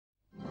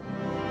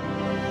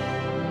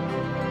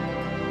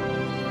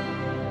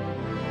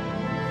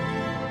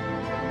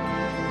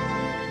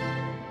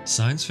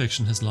science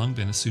fiction has long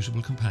been a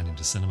suitable companion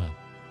to cinema.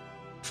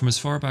 From as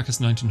far back as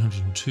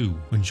 1902,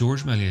 when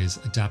Georges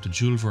Méliès adapted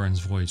Jules Verne's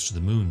Voyage to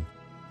the Moon,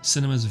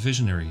 cinema's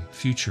visionary,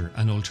 future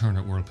and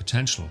alternate world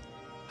potential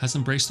has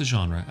embraced the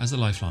genre as a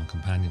lifelong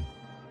companion.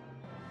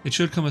 It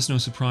should come as no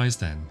surprise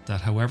then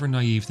that however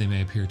naive they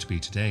may appear to be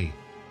today,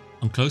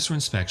 on closer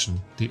inspection,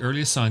 the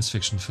earliest science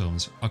fiction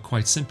films are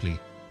quite simply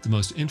the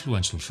most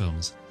influential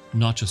films,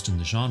 not just in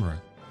the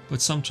genre,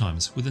 but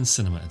sometimes within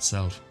cinema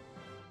itself.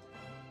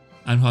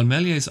 And while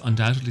Méliès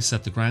undoubtedly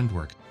set the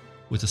groundwork,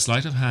 with the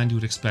sleight of hand you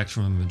would expect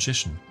from a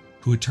magician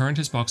who had turned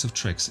his box of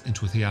tricks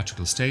into a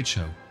theatrical stage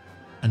show,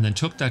 and then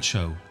took that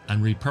show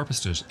and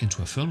repurposed it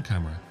into a film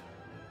camera,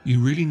 you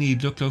really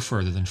need look no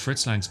further than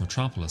Fritz Lang's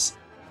Metropolis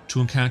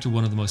to encounter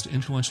one of the most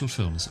influential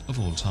films of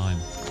all time.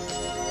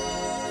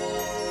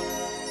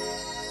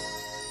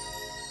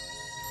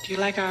 Do you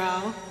like our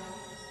owl?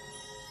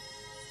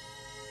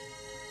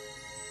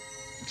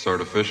 It's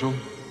artificial?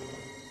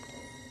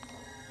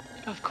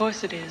 Of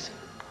course it is.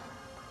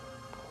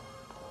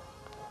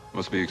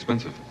 Must be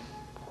expensive.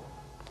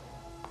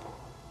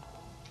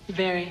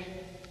 Very.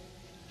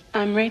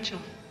 I'm Rachel.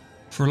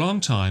 For a long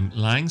time,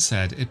 Lang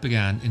said it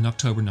began in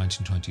October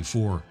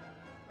 1924,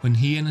 when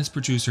he and his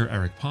producer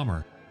Erich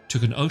Pommer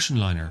took an ocean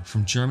liner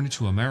from Germany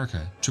to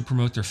America to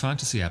promote their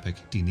fantasy epic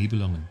Die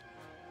Nibelungen.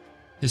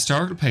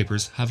 Historical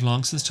papers have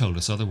long since told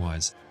us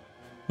otherwise,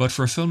 but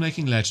for a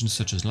filmmaking legend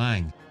such as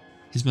Lang,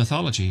 his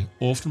mythology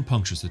often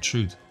punctures the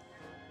truth.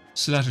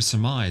 So let us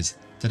surmise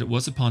that it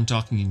was upon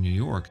docking in New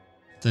York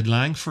that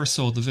Lang first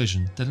saw the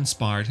vision that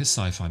inspired his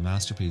sci-fi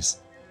masterpiece.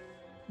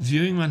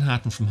 Viewing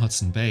Manhattan from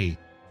Hudson Bay,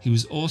 he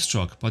was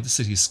awestruck by the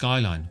city's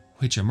skyline,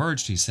 which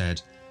emerged, he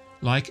said,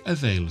 like a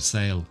veiled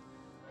sail,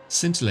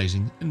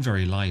 scintillating and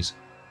very light,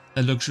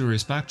 a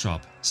luxurious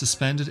backdrop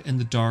suspended in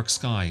the dark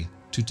sky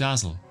to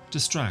dazzle,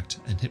 distract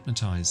and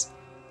hypnotize.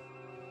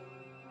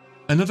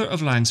 Another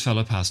of Lang's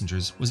fellow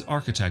passengers was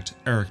architect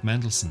Erich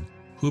Mendelsohn,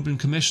 who had been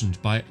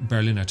commissioned by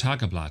Berliner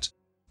Tageblatt,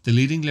 the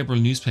leading liberal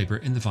newspaper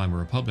in the Weimar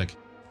Republic,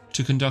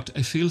 to conduct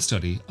a field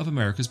study of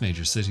America's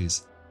major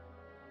cities.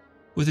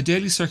 With a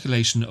daily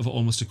circulation of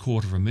almost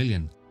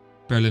 250,000,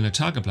 Berliner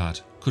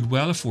Tageblatt could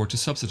well afford to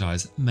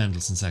subsidize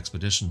Mendelssohn's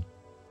expedition.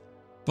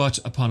 But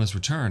upon his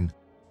return,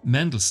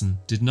 Mendelssohn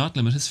did not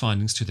limit his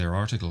findings to their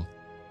article.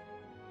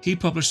 He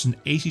published an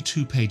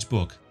 82-page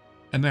book,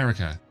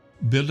 Amerika,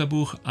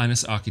 Bilderbuch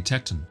eines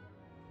Architekten,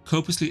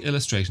 copiously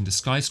illustrating the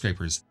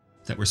skyscrapers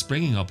that were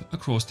springing up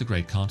across the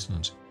great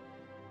continent.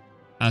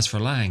 As for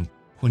Lang,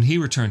 when he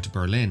returned to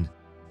Berlin,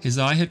 his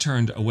eye had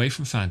turned away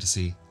from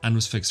fantasy and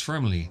was fixed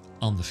firmly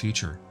on the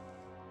future.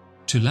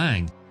 To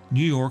Lang,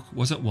 New York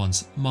was at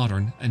once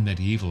modern and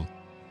medieval,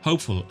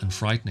 hopeful and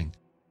frightening,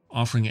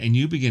 offering a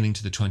new beginning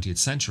to the 20th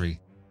century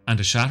and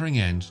a shattering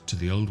end to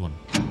the old one.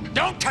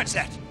 Don't touch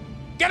that!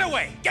 Get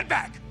away! Get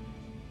back!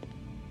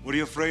 What are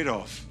you afraid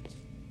of?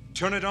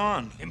 Turn it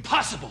on.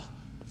 Impossible!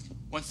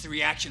 Once the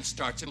reaction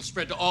starts, it'll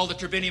spread to all the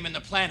turbinium in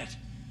the planet.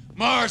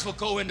 Mars will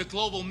go into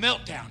global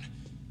meltdown.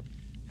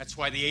 That's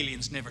why the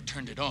aliens never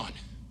turned it on.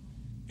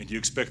 And you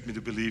expect me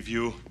to believe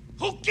you?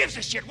 Who gives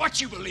a shit what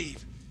you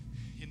believe?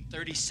 In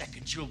 30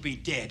 seconds, you'll be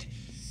dead.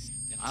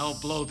 Then I'll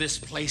blow this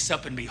place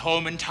up and be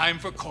home in time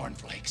for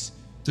cornflakes.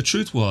 The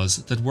truth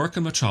was that work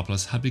on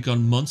Metropolis had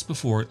begun months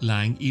before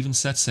Lang even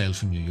set sail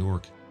from New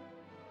York.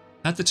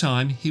 At the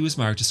time, he was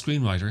married to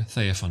screenwriter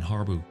Thea von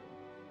Harbu.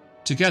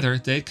 Together,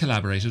 they had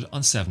collaborated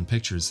on 7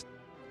 pictures,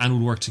 and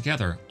would work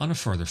together on a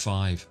further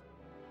 5.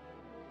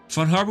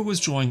 Von Harbu was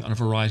drawing on a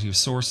variety of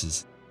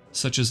sources,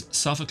 such as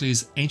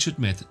Sophocles' ancient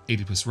myth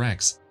Oedipus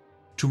Rex,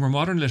 to more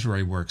modern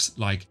literary works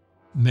like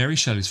Mary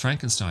Shelley's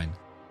Frankenstein,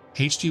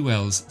 H.G.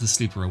 Wells' The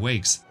Sleeper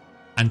Awakes,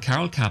 and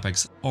Karel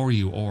Capek's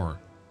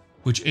R.U.R.,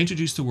 which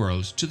introduced the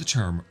world to the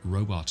term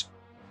robot.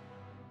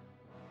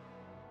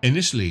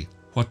 Initially,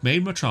 what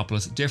made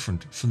Metropolis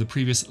different from the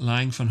previous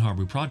Lang-von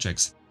Harbu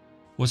projects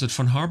was that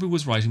von Harbu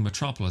was writing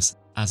Metropolis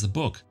as a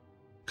book,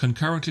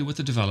 concurrently with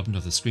the development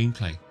of the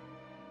screenplay,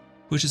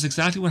 which is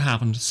exactly what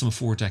happened some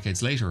 4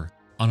 decades later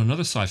on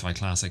another sci-fi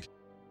classic,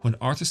 when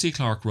Arthur C.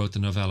 Clarke wrote the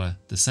novella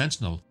The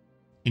Sentinel,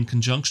 in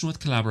conjunction with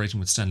collaborating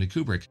with Stanley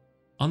Kubrick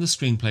on the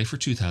screenplay for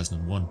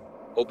 2001.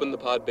 Open the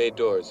pod bay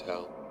doors,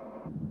 Hal.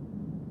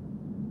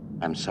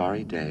 I'm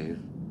sorry, Dave.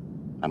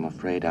 I'm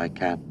afraid I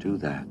can't do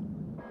that.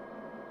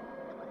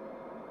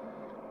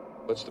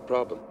 What's the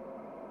problem?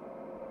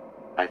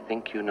 I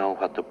think you know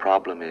what the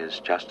problem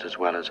is just as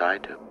well as I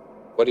do.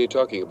 What are you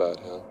talking about,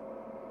 Hal?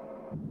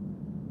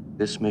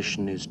 This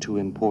mission is too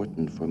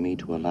important for me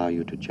to allow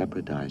you to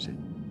jeopardize it.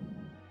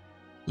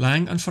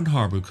 Lang and von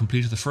Harbu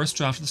completed the first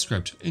draft of the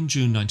script in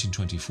June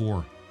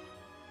 1924,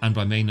 and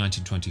by May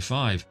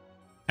 1925,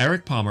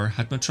 Erich Pommer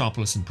had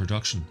Metropolis in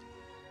production,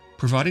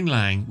 providing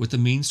Lang with the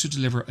means to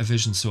deliver a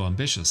vision so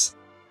ambitious,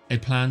 a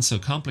plan so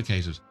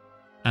complicated,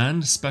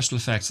 and special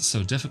effects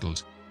so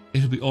difficult,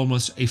 it would be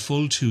almost a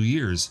full 2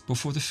 years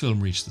before the film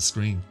reached the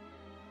screen.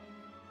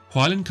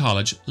 While in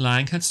college,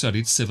 Lang had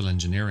studied civil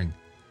engineering,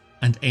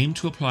 and aimed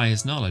to apply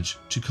his knowledge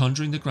to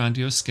conjuring the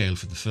grandiose scale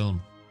for the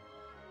film.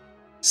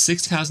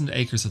 6,000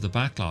 acres of the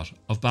backlot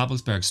of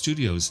Babelsberg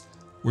Studios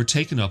were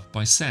taken up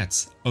by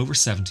sets over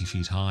 70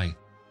 feet high.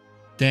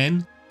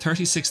 Then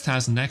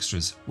 36,000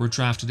 extras were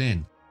drafted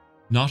in,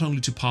 not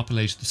only to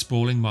populate the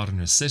sprawling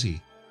modernist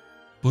city,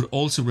 but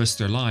also risk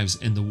their lives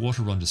in the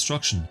water-run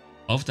destruction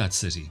of that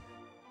city.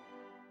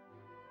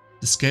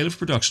 The scale of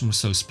production was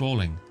so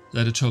sprawling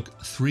that it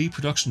took 3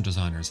 production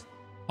designers,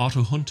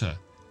 Otto Hunte,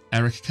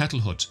 Erich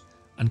Kettelhut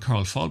and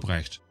Karl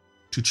Fahlbrecht,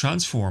 to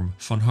transform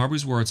von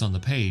Harbour's words on the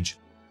page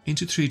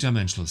into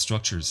 3-dimensional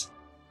structures.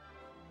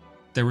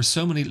 There were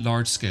so many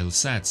large-scale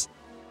sets,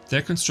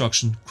 their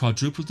construction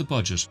quadrupled the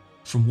budget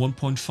from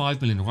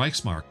 1.5 million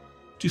Reichsmark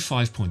to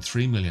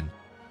 5.3 million,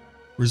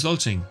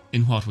 resulting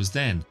in what was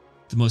then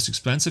the most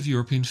expensive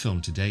European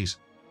film to date.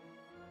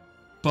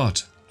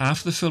 But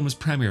after the film was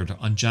premiered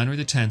on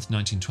January 10,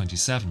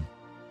 1927,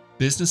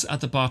 business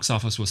at the box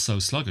office was so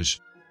sluggish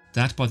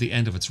that by the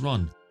end of its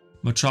run,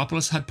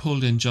 Metropolis had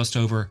pulled in just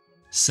over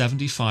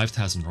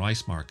 75,000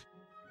 Reichsmark,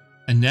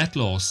 a net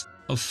loss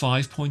of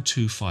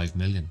 5.25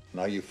 million.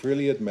 Now you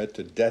freely admit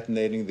to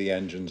detonating the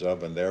engines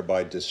of and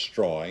thereby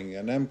destroying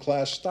an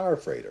M-class star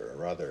freighter, a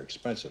rather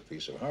expensive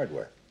piece of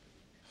hardware.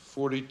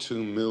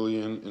 42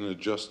 million in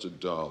adjusted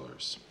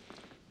dollars.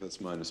 That's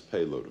minus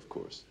payload, of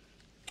course.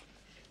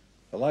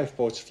 The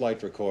lifeboat's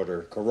flight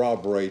recorder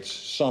corroborates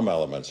some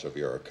elements of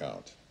your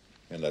account,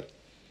 in that,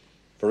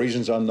 for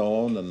reasons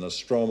unknown, the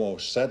Nostromo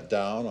set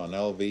down on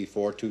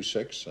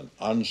LV-426, an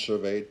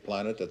unsurveyed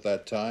planet at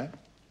that time,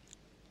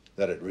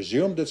 that it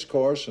resumed its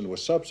course and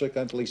was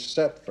subsequently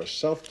set for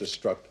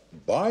self-destruct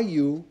by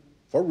you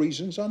for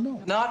reasons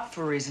unknown. Not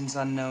for reasons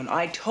unknown.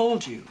 I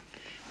told you.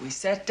 We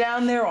sat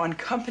down there on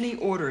company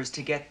orders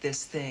to get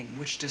this thing,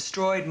 which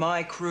destroyed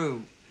my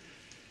crew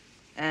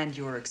and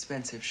your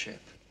expensive ship.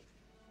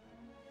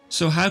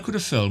 So how could a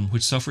film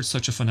which suffered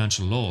such a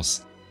financial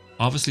loss,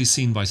 obviously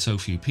seen by so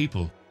few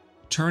people,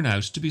 turn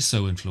out to be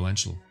so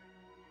influential?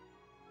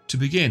 To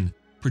begin,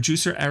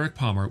 producer Erich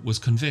Palmer was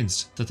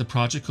convinced that the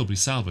project could be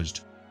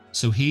salvaged,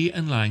 so he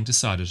and Lang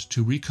decided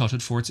to recut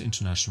it for its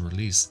international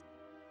release,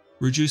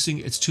 reducing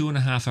its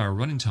 2.5-hour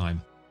running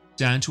time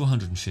down to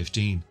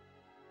 115.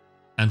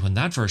 And when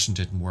that version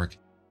didn't work,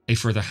 a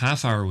further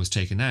half-hour was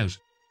taken out,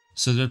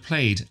 so that it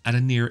played at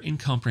a near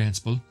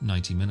incomprehensible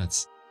 90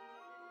 minutes.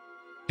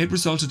 It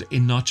resulted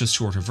in not just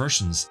shorter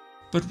versions,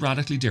 but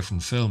radically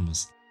different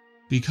films,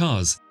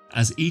 because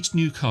as each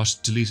new cut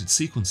deleted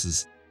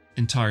sequences,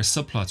 entire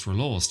subplots were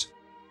lost,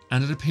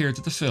 and it appeared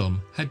that the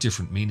film had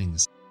different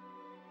meanings.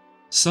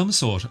 Some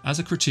saw it as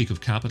a critique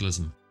of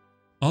capitalism,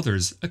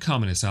 others a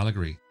communist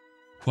allegory,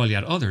 while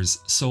yet others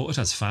saw it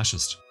as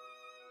fascist.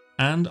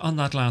 And on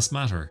that last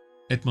matter,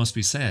 it must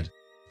be said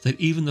that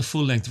even the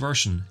full-length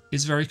version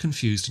is very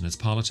confused in its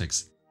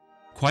politics,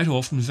 quite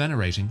often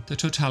venerating the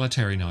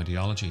totalitarian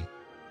ideology.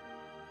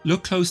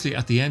 Look closely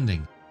at the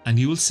ending and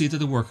you will see that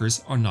the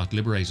workers are not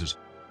liberated,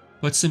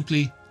 but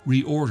simply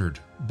reordered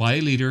by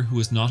a leader who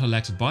is not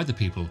elected by the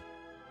people,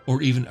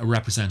 or even a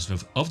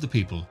representative of the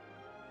people,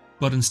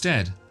 but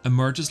instead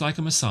emerges like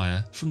a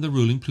messiah from the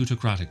ruling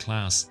plutocratic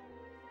class,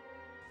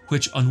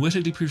 which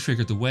unwittingly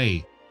prefigured the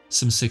way,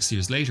 some 6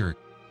 years later,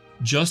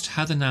 just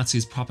how the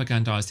Nazis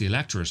propagandized the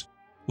electorate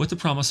with the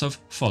promise of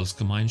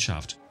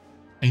Volksgemeinschaft,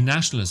 a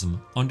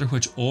nationalism under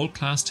which all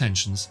class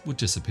tensions would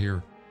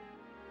disappear.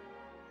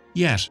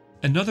 Yet,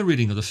 another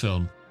reading of the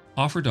film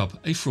offered up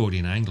a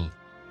Freudian angle,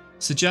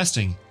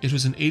 suggesting it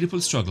was an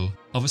Oedipal struggle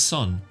of a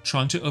son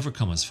trying to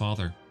overcome his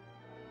father.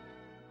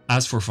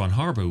 As for von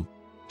Harbour,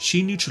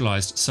 she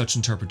neutralized such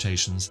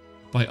interpretations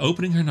by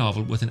opening her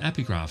novel with an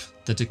epigraph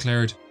that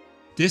declared,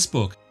 "This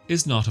book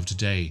is not of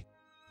today,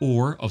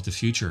 or of the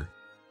future.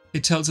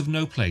 It tells of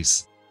no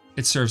place,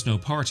 it serves no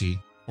party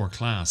or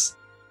class.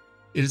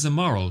 It is a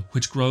moral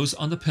which grows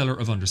on the pillar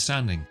of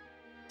understanding,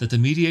 that the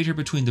mediator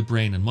between the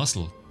brain and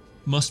muscle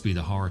must be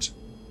the heart."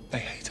 They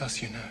hate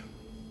us, you know.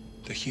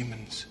 The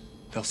humans,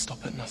 they'll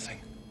stop at nothing.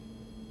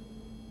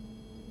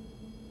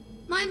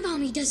 My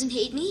mommy doesn't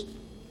hate me.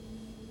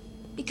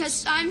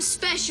 Because I'm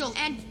special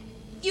and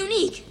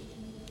unique.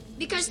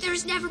 Because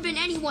there's never been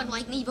anyone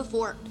like me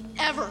before,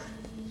 ever.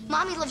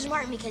 Mommy loves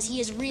Martin because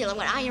he is real, and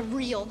when I am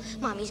real,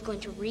 Mommy's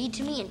going to read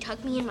to me and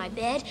tuck me in my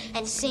bed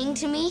and sing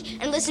to me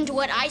and listen to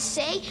what I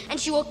say, and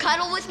she will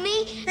cuddle with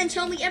me and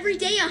tell me every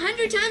day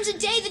 100 times a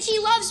day that she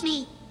loves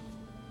me.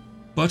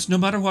 But no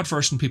matter what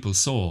version people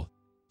saw,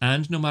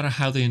 and no matter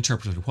how they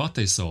interpreted what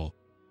they saw,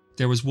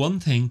 there was one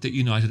thing that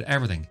united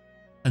everything,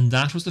 and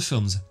that was the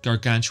film's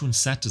gargantuan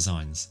set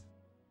designs.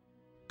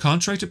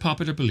 Contrary to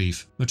popular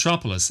belief,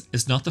 Metropolis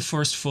is not the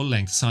first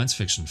full-length science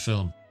fiction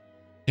film.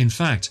 In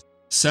fact,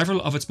 several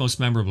of its most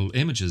memorable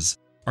images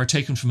are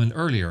taken from an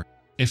earlier,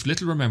 if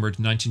little-remembered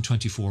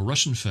 1924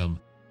 Russian film,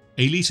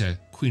 Aelita,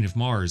 Queen of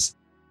Mars,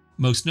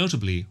 most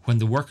notably when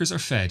the workers are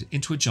fed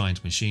into a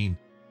giant machine.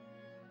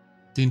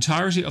 The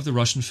entirety of the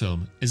Russian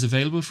film is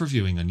available for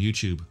viewing on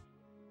YouTube.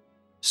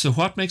 So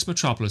what makes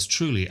Metropolis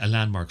truly a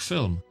landmark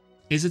film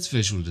is its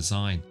visual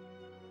design.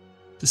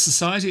 The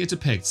society it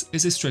depicts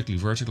is a strictly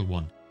vertical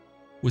one,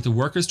 with the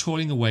workers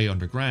toiling away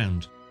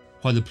underground,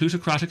 while the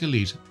plutocratic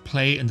elite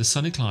play in the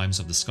sunny climes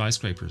of the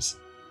skyscrapers.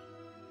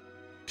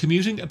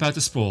 Commuting about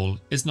the sprawl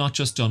is not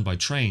just done by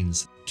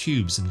trains,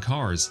 tubes and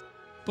cars,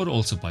 but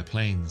also by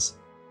planes.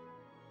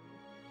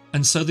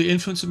 And so the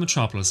influence of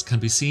Metropolis can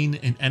be seen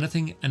in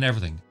anything and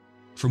everything,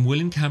 from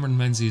William Cameron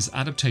Menzies'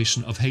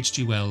 adaptation of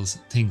H.G. Wells'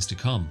 Things to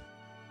Come,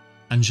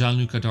 and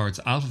Jean-Luc Godard's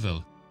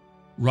Alphaville,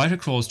 right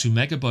across to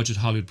mega-budget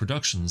Hollywood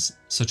productions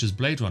such as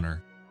Blade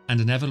Runner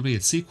and inevitably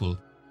its sequel,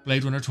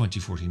 Blade Runner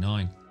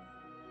 2049.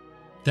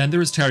 Then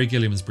there is Terry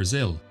Gilliam's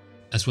Brazil,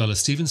 as well as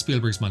Steven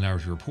Spielberg's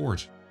Minority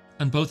Report,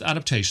 and both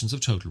adaptations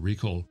of Total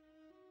Recall.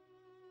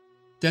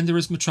 Then there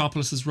is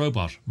Metropolis'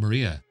 robot,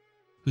 Maria,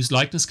 whose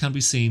likeness can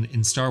be seen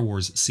in Star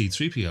Wars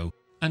C-3PO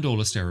and all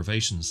its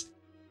derivations,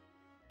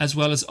 as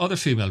well as other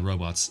female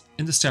robots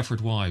in The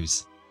Stepford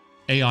Wives,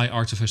 AI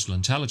Artificial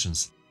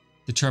Intelligence,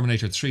 The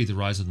Terminator 3 The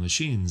Rise of the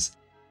Machines,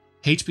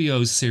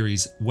 HBO's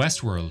series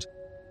Westworld,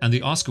 and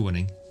the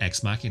Oscar-winning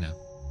Ex Machina.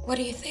 What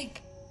do you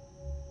think?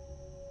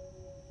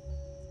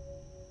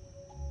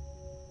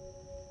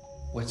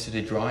 What's it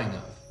a drawing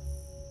of?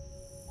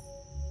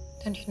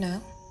 Don't you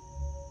know?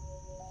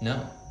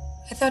 No.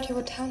 I thought you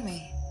would tell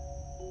me.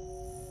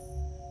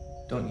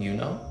 Don't you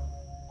know?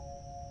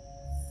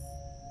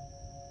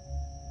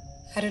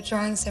 I do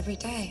drawings every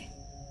day,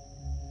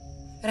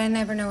 but I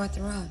never know what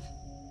they're of.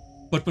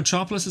 But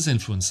Metropolis'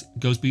 influence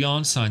goes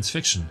beyond science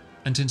fiction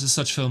and into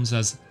such films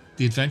as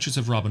The Adventures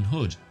of Robin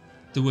Hood,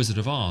 The Wizard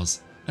of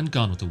Oz, and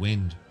Gone with the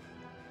Wind.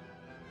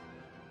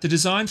 The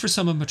design for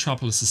some of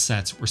Metropolis'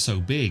 sets were so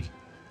big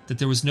that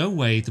there was no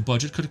way the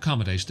budget could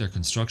accommodate their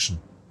construction.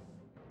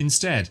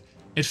 Instead,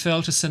 it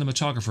fell to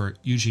cinematographer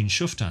Eugene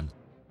Shuftan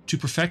to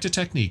perfect a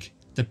technique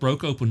that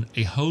broke open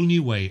a whole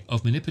new way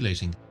of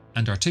manipulating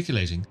and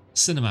articulating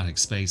cinematic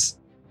space.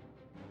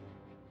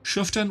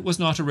 Shuftan was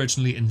not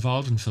originally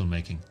involved in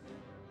filmmaking.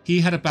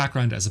 He had a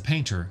background as a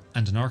painter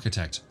and an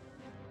architect,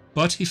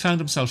 but he found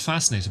himself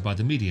fascinated by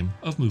the medium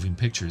of moving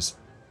pictures.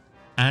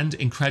 And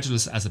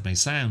incredulous as it may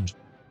sound,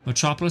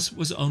 Metropolis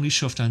was only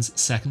Shuftan's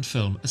second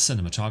film as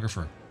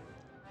cinematographer,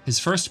 his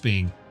first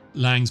being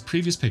Lang's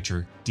previous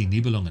picture Die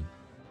Nibelungen.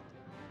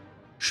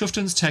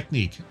 Shuftan's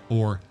technique,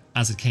 or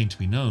as it came to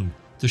be known,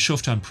 the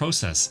Shuftan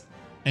process,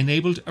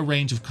 enabled a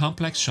range of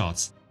complex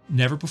shots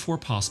never before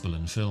possible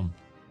in film.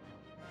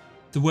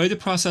 The way the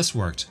process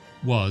worked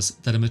was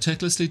that a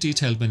meticulously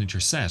detailed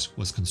miniature set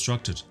was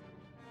constructed.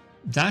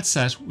 That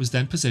set was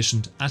then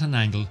positioned at an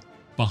angle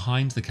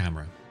behind the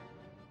camera.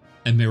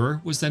 A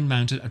mirror was then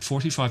mounted at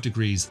 45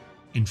 degrees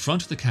in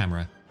front of the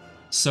camera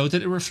so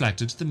that it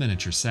reflected the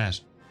miniature set.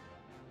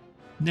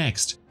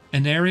 Next,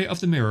 an area of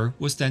the mirror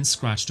was then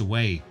scratched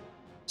away,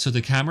 so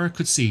the camera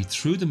could see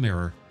through the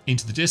mirror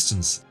into the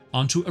distance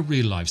onto a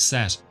real-life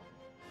set,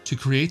 to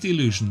create the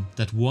illusion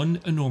that one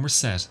enormous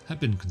set had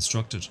been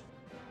constructed.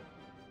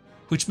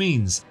 Which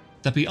means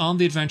that beyond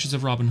The Adventures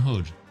of Robin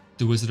Hood,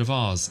 The Wizard of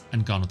Oz,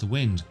 and Gone with the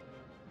Wind,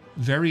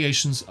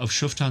 variations of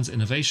Shuftan's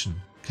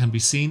innovation can be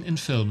seen in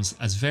films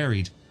as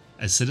varied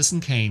as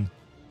Citizen Kane,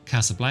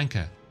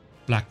 Casablanca,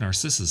 Black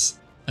Narcissus,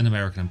 An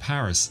American in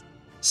Paris,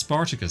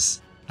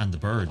 Spartacus, and The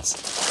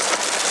Birds.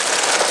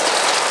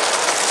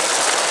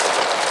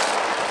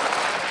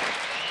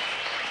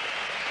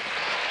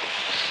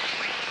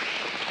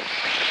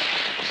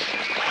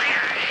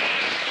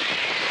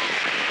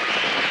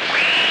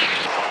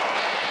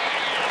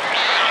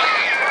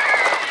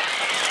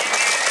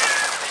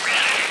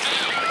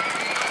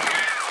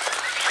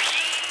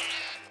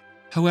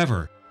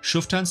 However,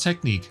 Shuftan's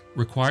technique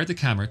required the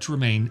camera to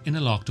remain in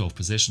a locked-off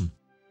position,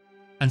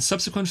 and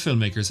subsequent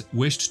filmmakers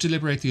wished to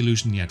liberate the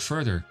illusion yet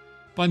further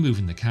by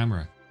moving the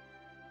camera,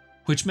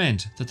 which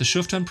meant that the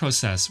Shuftan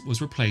process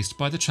was replaced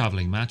by the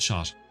travelling matte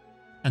shot,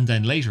 and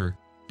then later,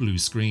 blue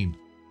screen.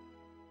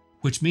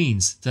 Which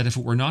means that if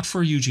it were not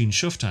for Eugene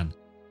Shuftan,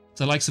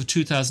 the likes of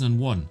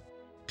 2001,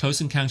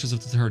 Close Encounters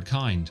of the Third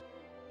Kind,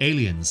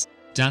 Aliens,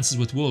 Dances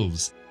with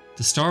Wolves,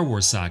 the Star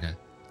Wars saga,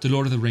 the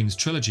Lord of the Rings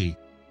trilogy,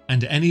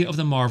 and any of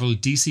the Marvel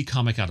DC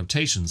comic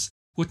adaptations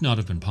would not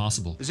have been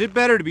possible. Is it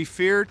better to be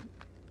feared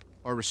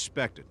or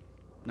respected?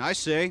 And I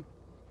say,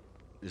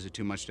 is it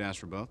too much to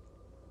ask for both?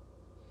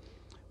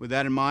 With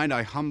that in mind,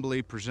 I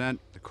humbly present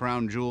the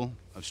crown jewel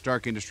of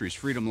Stark Industries'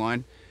 Freedom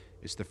Line.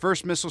 It's the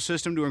first missile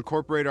system to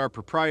incorporate our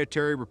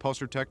proprietary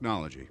repulsor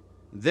technology.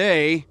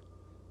 They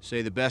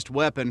say the best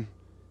weapon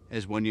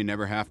is one you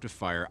never have to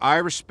fire. I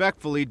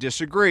respectfully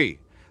disagree.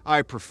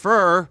 I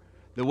prefer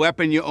the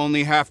weapon you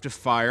only have to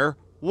fire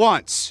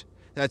once.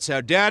 That's how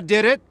Dad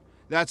did it.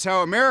 That's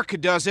how America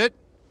does it.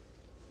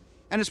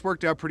 And it's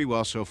worked out pretty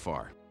well so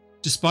far.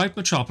 Despite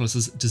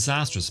Metropolis'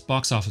 disastrous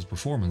box office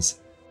performance,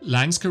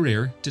 Lang's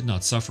career did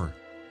not suffer.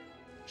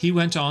 He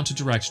went on to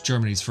direct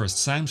Germany's first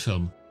sound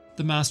film,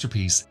 the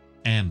masterpiece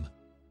M.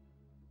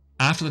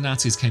 After the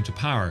Nazis came to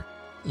power,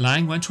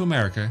 Lang went to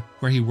America,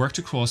 where he worked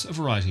across a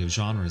variety of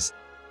genres.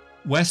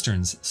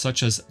 Westerns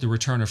such as The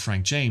Return of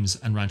Frank James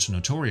and Rancho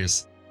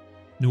Notorious,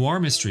 noir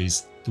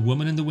mysteries The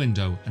Woman in the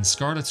Window and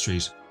Scarlet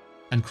Street,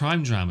 and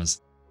crime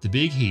dramas The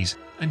Big Heat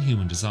and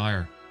Human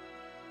Desire.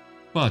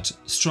 But,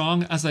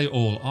 strong as they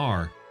all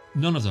are,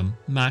 none of them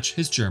match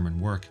his German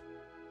work.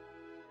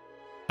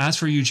 As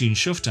for Eugene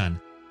Shuftan,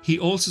 he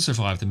also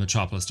survived the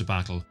Metropolis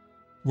debacle,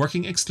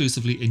 working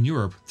exclusively in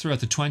Europe throughout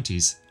the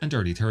 20s and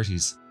early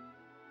 30s.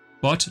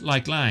 But,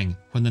 like Lang,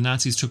 when the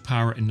Nazis took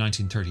power in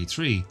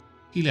 1933,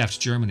 he left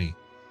Germany.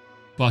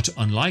 But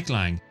unlike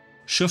Lang,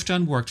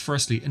 Shuftan worked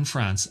firstly in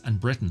France and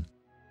Britain,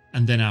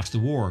 and then after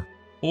the war,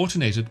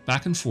 alternated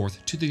back and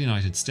forth to the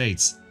United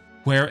States,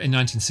 where in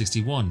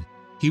 1961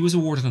 he was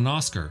awarded an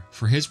Oscar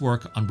for his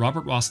work on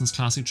Robert Rossen's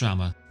classic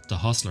drama, The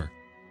Hustler.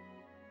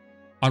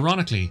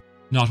 Ironically,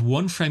 not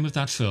one frame of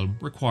that film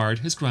required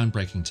his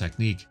groundbreaking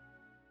technique,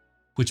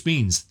 which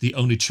means the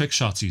only trick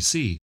shots you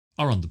see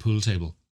are on the pool table.